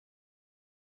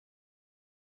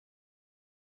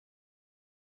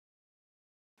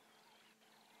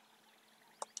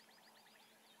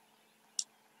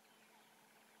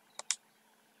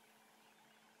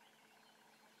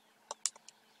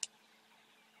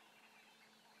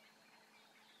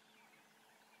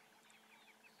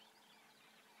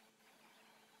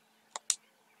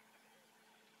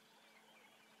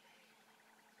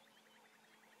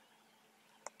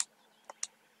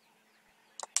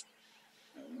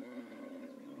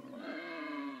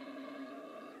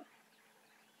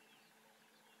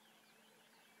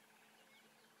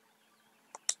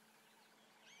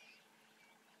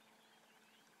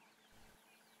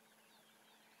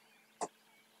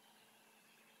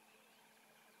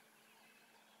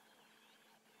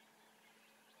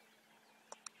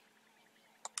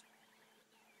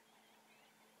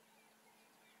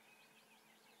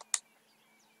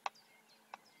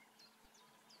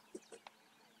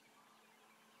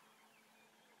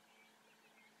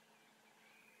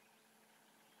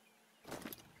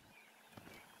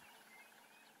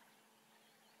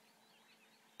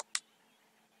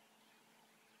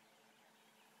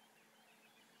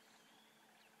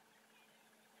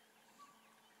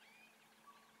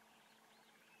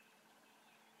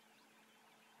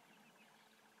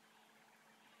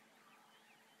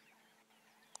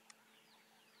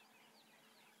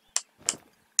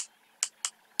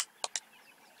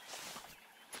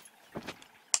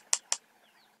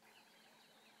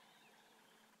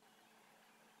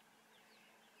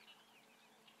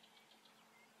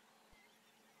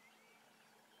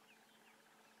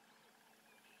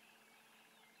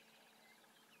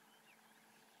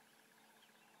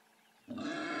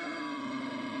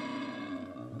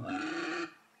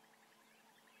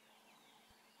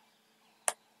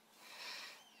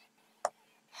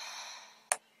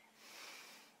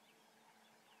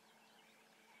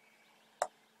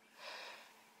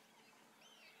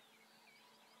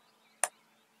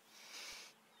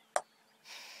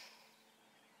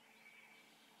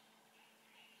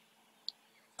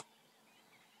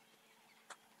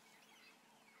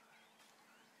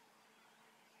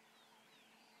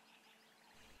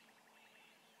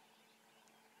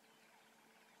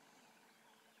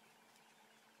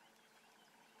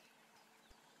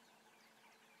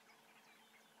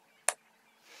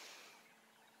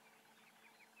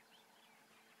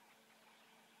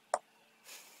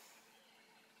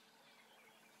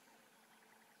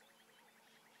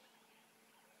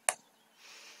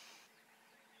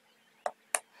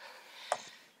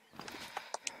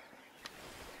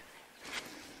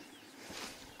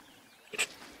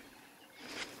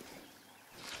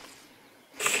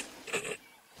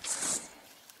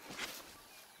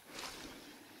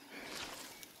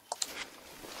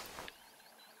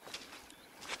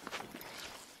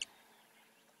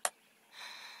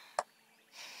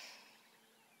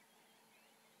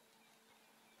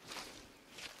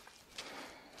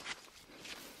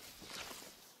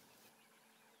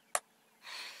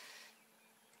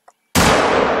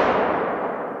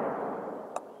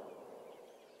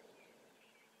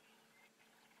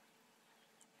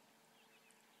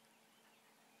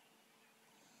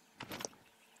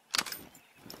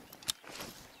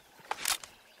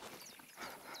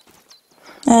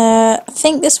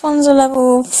think this one's a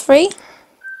level 3.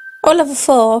 Oh, level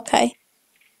 4, okay.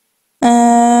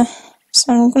 So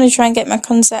I'm going to try and get my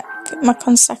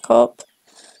consec up.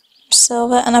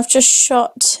 Silver, and I've just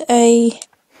shot a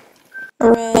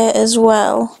rare as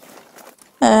well.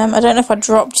 I don't know if I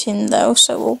dropped him though,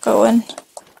 so we'll go in.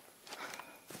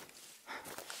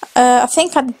 I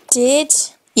think I did.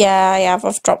 Yeah, I have.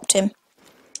 I've dropped him.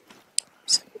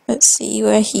 So let's see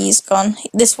where he's gone.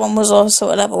 This one was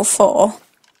also a level 4.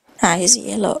 Ah, he's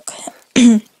here, look.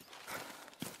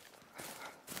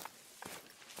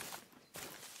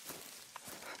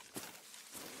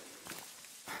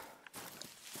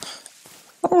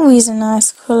 Oh, he's a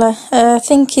nice colour. I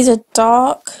think he's a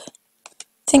dark.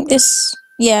 I think this,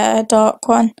 yeah, a dark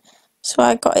one. So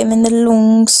I got him in the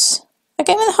lungs. I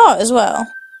got him in the heart as well.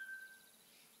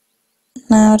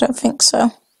 No, I don't think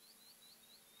so.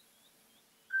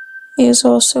 He was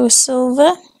also a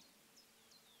silver.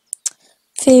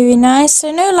 Very nice.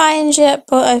 So no lions yet,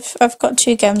 but I've got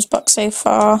 2 gems back so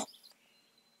far.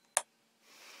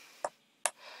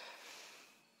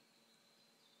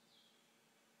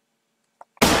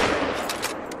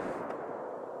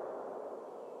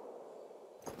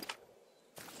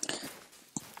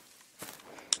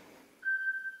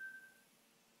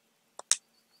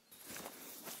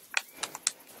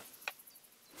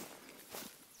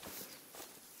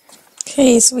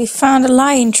 Okay, so we found a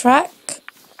lion track.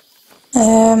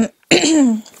 Let's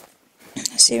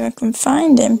see if I can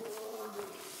find him.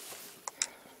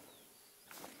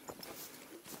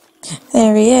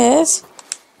 There he is.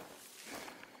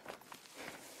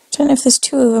 Don't know if there's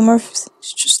 2 of them or if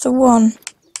it's just the one.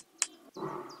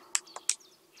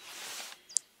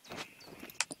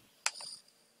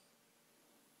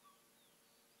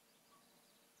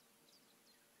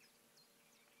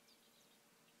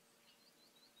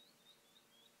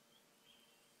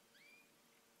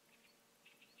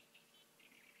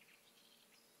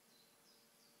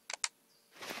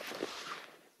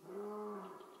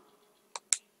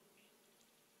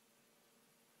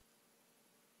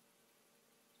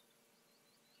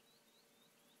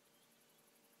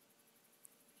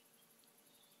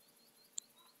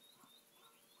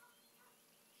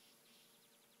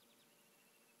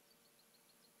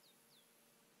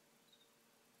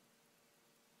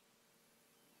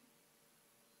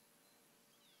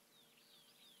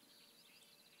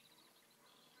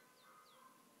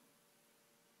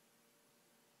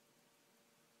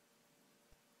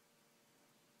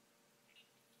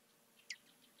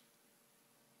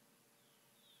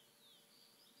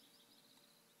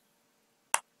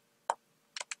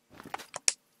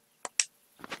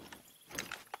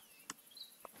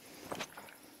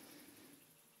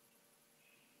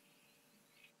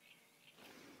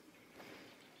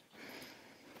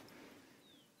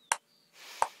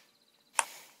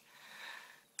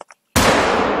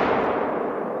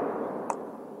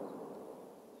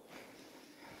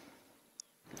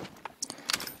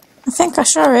 I think I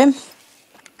saw him.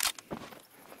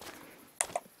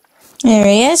 There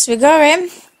he is, we got him.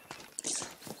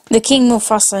 The King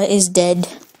Mufasa is dead.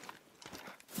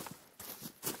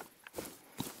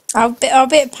 I was a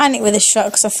bit panicked with this shot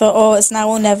because I thought, oh, it's now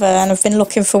or never, and I've been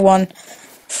looking for one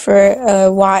for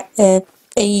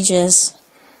ages.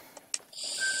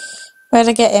 Where'd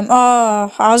I get him?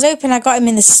 Oh, I was hoping I got him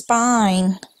in the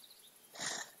spine.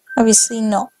 Obviously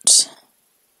not.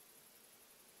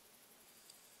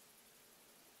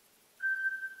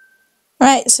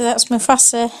 Right, so that's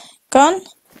Mufasa gone.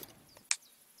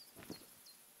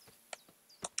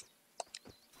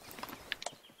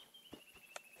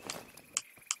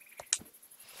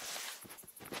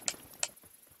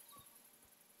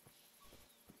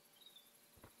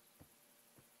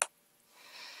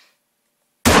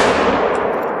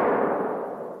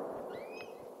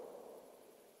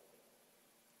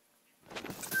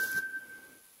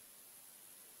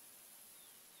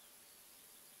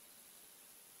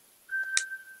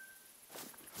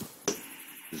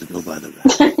 Go by the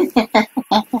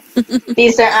rack.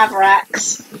 These don't have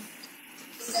racks.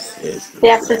 Yes, They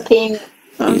have flipping.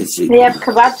 They have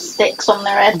kebab sticks on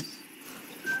their head.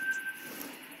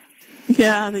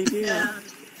 Yeah, they do.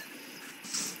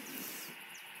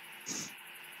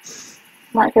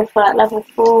 Might go for that level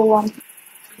 4 one.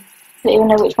 Don't even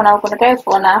know which one I'm going to go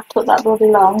for now. Took that bloody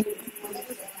long.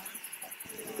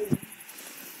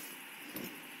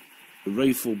 The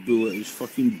rifle bullet is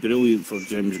fucking brilliant for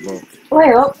James Block.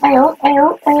 Way up, way up, way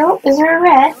up, way up. Is there a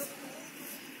red?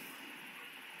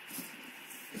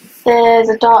 There's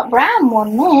a dark brown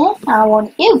one there. I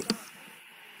want you.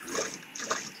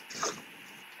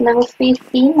 Level 3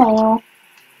 female.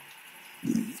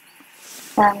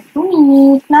 And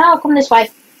me. Now come this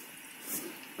way.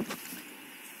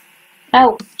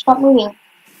 No, stop moving.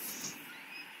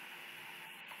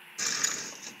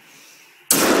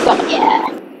 Got ya.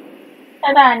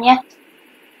 Get on ya.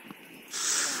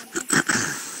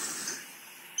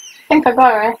 I think I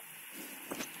got her.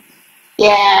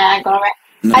 Yeah, I got her.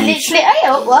 I Nice. literally.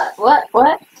 Oh,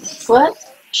 what?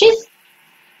 She's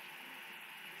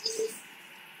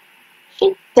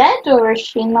dead, or is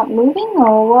she not moving,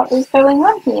 or what is going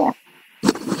on here?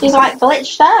 She's like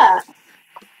glitched out.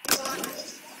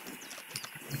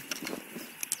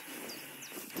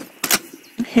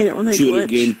 I hate it when they Shoot glitch.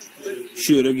 again.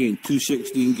 Shoot again.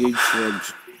 216 gauge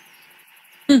slugs.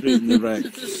 Right in the rack.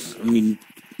 I mean,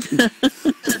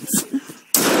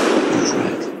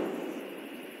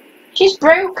 She's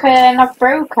broken. I've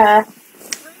broke her.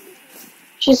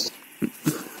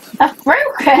 I've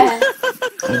broke her.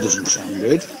 that doesn't sound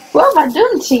good. What have I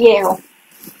done to you?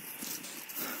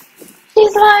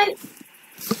 She's like,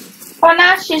 oh,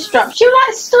 now she's dropped. She was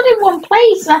like stood in one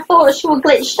place, and I thought she was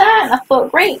glitched out. And I thought,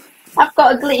 great, I've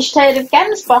got a glitched herd of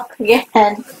Gemsbok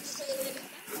again.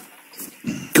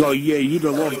 God, yeah, you'd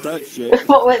have loved that shit.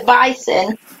 But with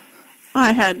bison,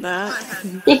 I had that.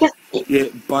 because Yeah,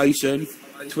 bison,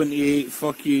 28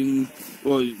 fucking,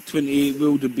 28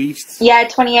 wildebeests. yeah,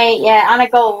 28, yeah, and a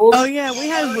gold. Oh yeah, we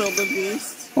had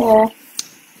wildebeest. Yeah.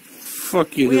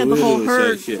 Fucking We had the whole hilarious,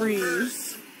 herd that shit. freeze.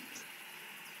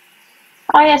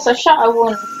 Oh yes, I shot a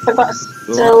one. Forgot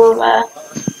silver.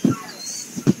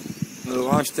 The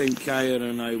last time Kaya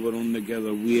and I were on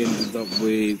together, we ended up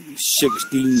with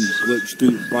 16 glitched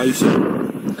out bison.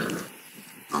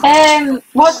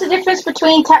 What's the difference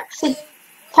between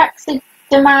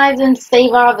taxidermize and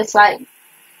save harvest? Like,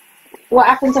 what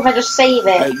happens if I just save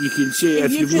it? You can say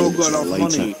if You you've can- not got enough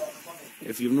money.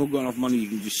 If you've not got enough money, you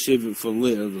can just save it for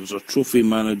later. There's a trophy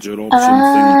manager option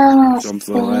thing,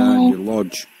 something like that in your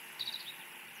lodge.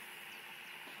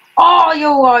 Oh,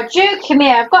 you're joking me.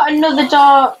 I've got another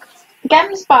dark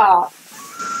Gemspark.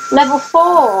 Level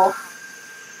 4.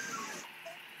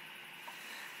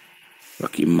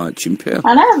 Fucking matching pair.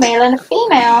 I know, a male and a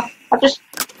female. I just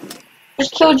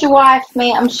killed your wife,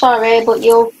 mate. I'm sorry, but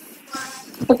you'll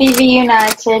be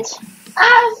reunited.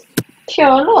 Ah,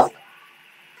 pure luck.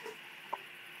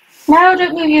 No,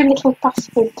 don't move, you little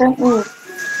bastard. Don't move.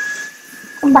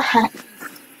 Come back.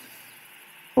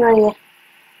 Where are you?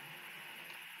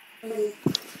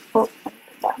 Oh,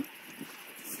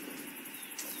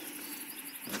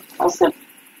 what's the...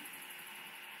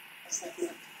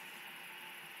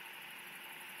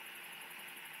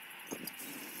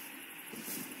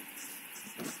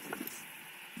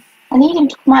 I need him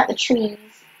to come out the trees.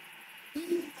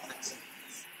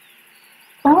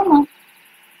 Come on.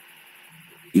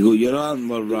 You got your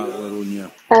antler rattler on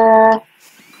you.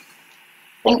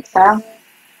 Think so.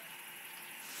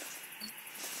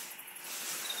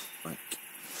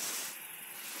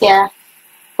 Yeah.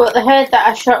 But the herd that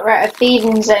I shot were at a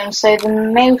feeding zone, so the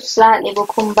most likely will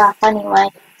come back anyway.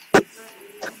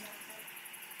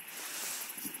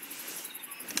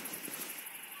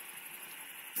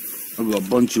 I got a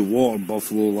bunch of water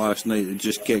buffalo last night that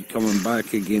just kept coming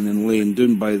back again and laying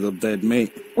down by their dead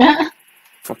mate.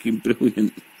 Fucking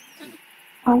brilliant.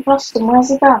 I've lost him. Where's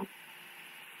he gone?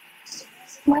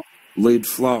 Laid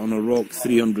flat on a rock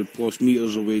 300 plus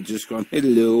metres away, just gone,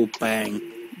 hello, bang.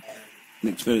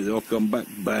 Next minute they all come back,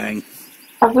 bang.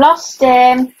 I've lost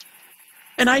him.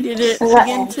 And I did it Is that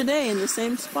again him? today in the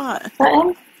same spot. Is that him?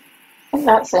 I think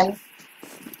that's him.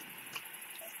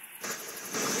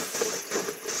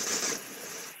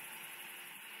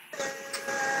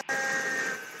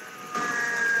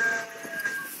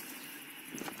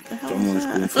 The hell Someone's was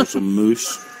going that? for some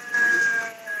moose.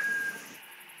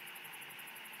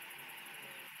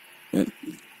 Yeah,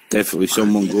 definitely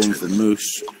someone going for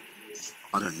moose.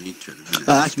 I don't need to.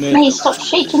 That's me. Mate, stop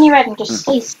shaking your head and just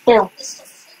stay still.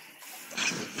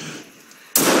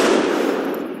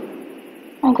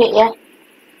 I'll get you.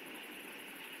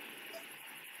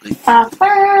 I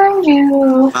found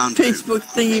you. Found you. Facebook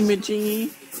thingy-majiggy.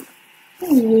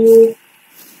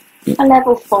 A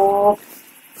level 4.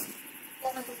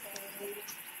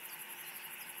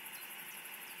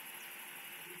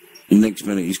 The next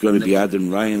minute he's going to be adding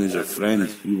Ryan as a friend.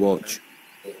 You watch.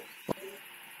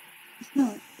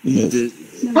 Yes.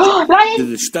 Did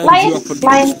Lion! it stand you up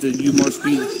Lion! against the you must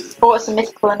be? Oh, it's a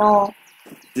mythical and all.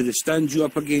 Did it stand you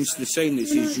up against the sign that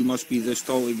says you must be this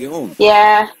tall to get on?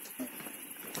 Yeah.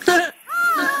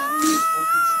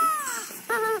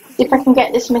 See if I can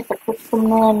get this mythical from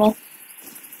near me.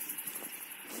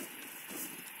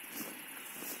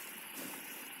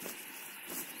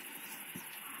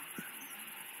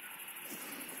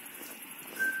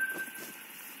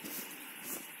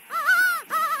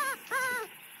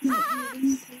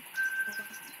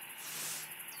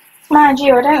 Mind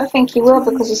you, I don't think he will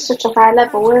because he's such a high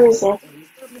level. Where is he?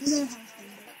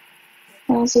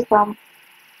 Where's he gone?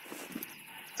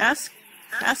 Ask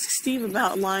Steve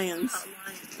about lions.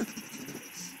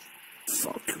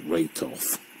 Fuck right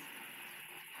off.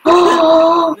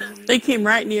 They came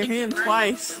right near him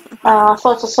twice. I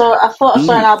thought I saw an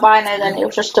albino. Then it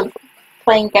was just a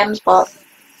plain gemsbok.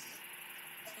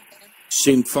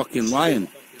 Same fucking lion.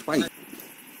 Twice.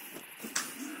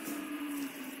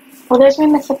 Oh, there's my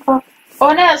mythical.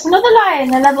 Oh no, it's another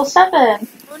lion, a level 7.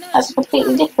 That's a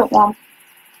completely different one.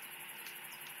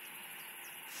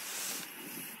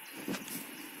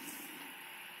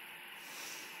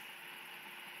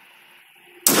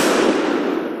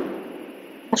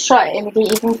 I shot at him, he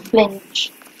didn't even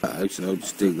flinch. Actually, I'll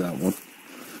just take that one.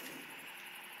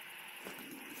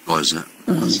 What is it?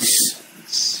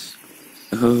 Nice.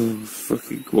 Oh,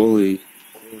 fucking quality.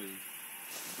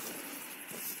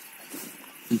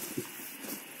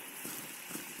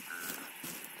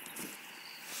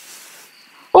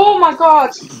 Oh my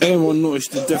god! Anyone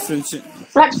noticed the difference?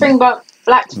 Black springbok,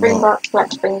 black springbok,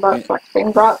 black springbok, black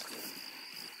springbok.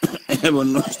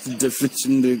 Anyone noticed the difference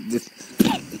in the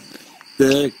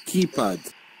keypad?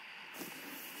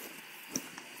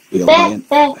 There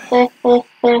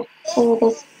it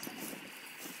is.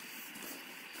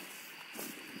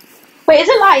 Wait, is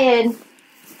it lion?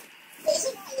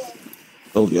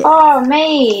 Oh, yeah. Oh,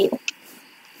 mate.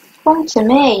 Come to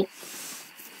me.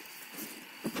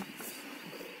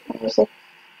 Where is it?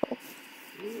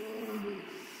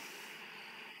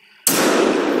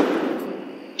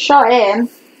 Shot him.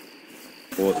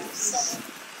 What?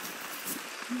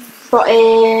 Got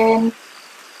in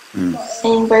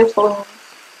both of them.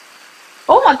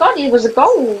 Oh my god, he was a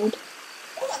gold.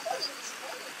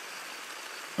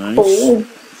 Nice. Oh,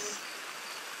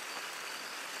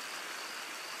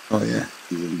 Oh yeah,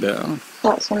 Even better.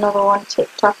 that's another one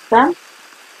ticked off then.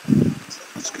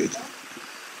 that's good.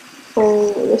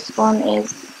 So this one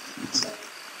is,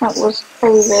 that was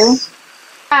Kovu.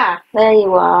 Ah, there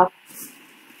you are.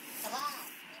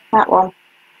 That one.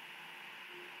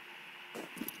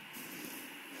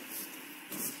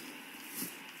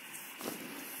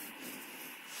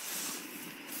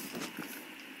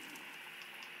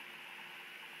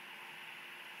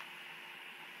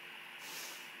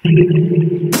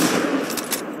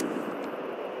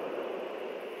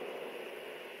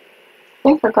 I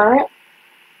think I got it.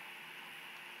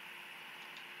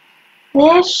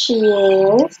 There she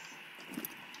is.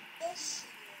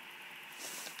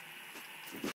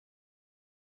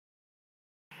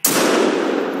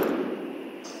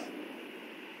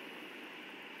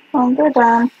 Oh, go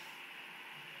down.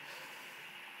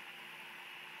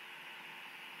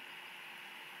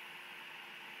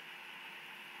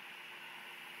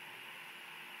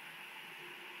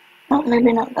 Oh,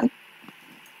 maybe not then.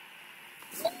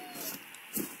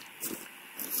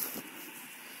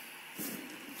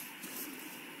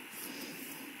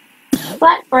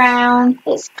 Black brown.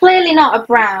 It's clearly not a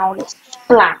brown, it's just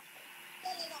black.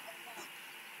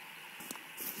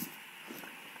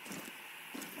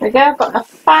 There we go, I've got my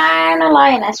final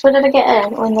lioness. Where did I get her?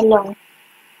 Oh, in the lung.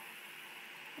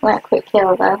 Well, a quick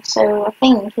kill though. So I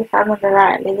think, if I remember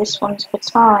rightly, this one's for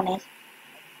Tawny.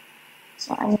 That's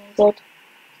what I needed.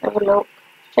 Have a look.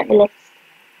 Check my list.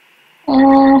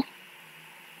 No,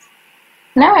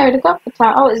 I already got the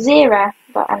Tawny. Oh, it's Zira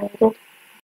that I needed.